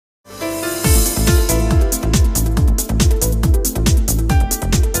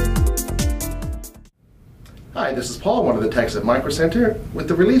Hi, this is Paul, one of the techs at Micro Center. With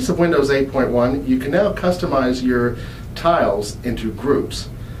the release of Windows 8.1, you can now customize your tiles into groups.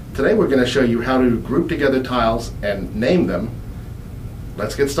 Today we're going to show you how to group together tiles and name them.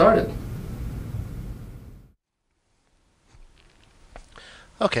 Let's get started.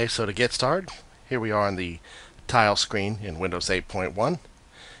 Okay, so to get started, here we are on the tile screen in Windows 8.1.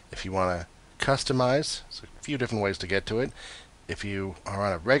 If you want to customize, there's a few different ways to get to it. If you are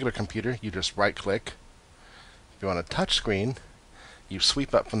on a regular computer, you just right-click. If you want a touch screen, you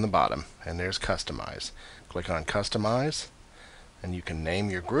sweep up from the bottom, and there's Customize. Click on Customize, and you can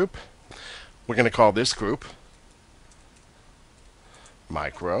name your group. We're going to call this group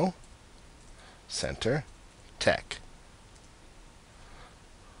Micro Center Tech.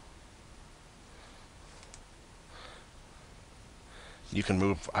 You can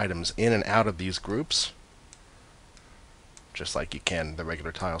move items in and out of these groups, just like you can the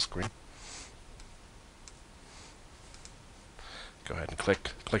regular tile screen. Go ahead and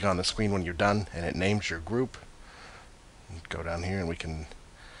click on the screen when you're done, and it names your group. Go down here and we can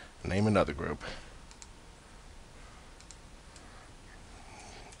name another group.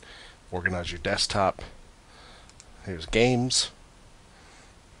 Organize your desktop. Here's games.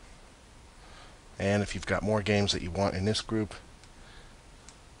 And if you've got more games that you want in this group,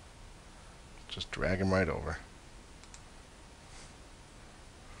 just drag them right over.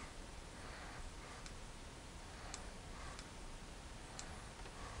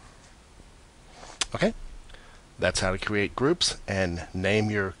 Okay, that's how to create groups and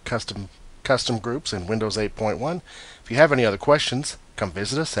name your custom groups in Windows 8.1. If you have any other questions, come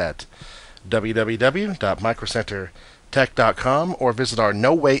visit us at www.microcentertech.com or visit our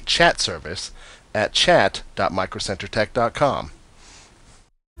no-wait chat service at chat.microcentertech.com.